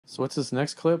So what's this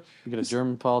next clip? You got a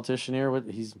German politician here.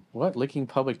 He's licking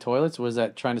public toilets? Was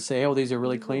that trying to say, oh, these are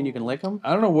really clean, you can lick them?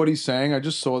 I don't know what he's saying. I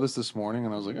just saw this morning,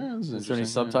 and I was like, this is interesting. Is there any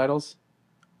subtitles?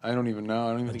 I don't even know.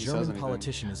 I don't even think he says anything. A German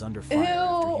politician is under fire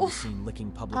after he was seen licking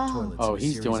public toilets. Oh,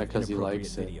 he's doing it because he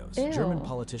likes videos. it. German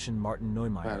politician Martin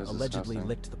Neumeier allegedly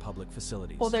licked the public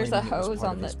facilities. Well, there's a hose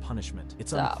on his punishment.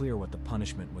 It's unclear what the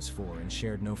punishment was for and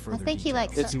shared no further I think he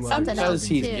likes it's something else because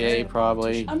he's gay,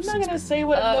 probably. I'm not gonna say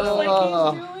what it looks like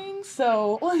he's doing.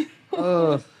 So.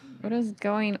 What is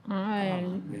going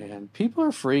on? Oh, man, people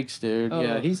are freaks, dude.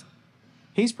 Yeah,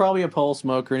 he's probably a pole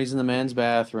smoker, and he's in the men's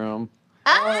bathroom.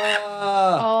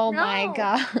 Oh my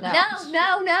god.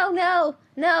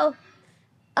 No.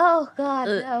 Oh god,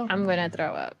 no. I'm gonna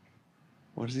throw up.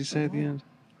 What does he say at the end?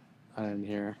 I didn't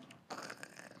hear.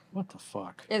 What the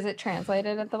fuck? Is it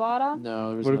translated at the bottom?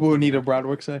 No. What will Anita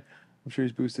Bradwick say? I'm sure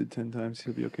he's boosted 10 times.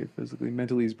 He'll be okay physically.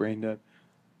 Mentally, he's brain dead.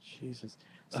 Jesus.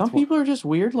 Some people are just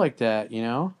weird like that, you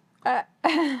know?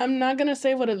 I'm not gonna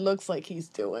say what it looks like he's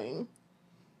doing.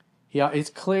 Yeah,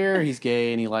 it's clear he's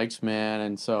gay and he likes men,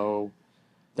 and so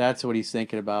that's what he's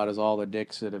thinking about is all the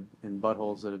dicks and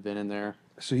buttholes that have been in there.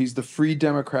 So he's the Free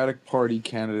Democratic Party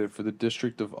candidate for the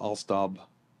district of Alstab.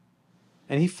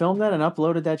 And he filmed that and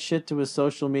uploaded that shit to his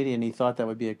social media, and he thought that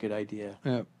would be a good idea.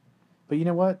 Yeah. But you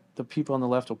know what? The people on the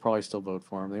left will probably still vote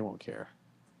for him. They won't care.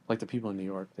 Like the people in New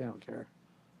York, they don't care.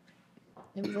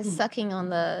 It was a sucking on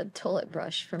the toilet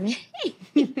brush for me.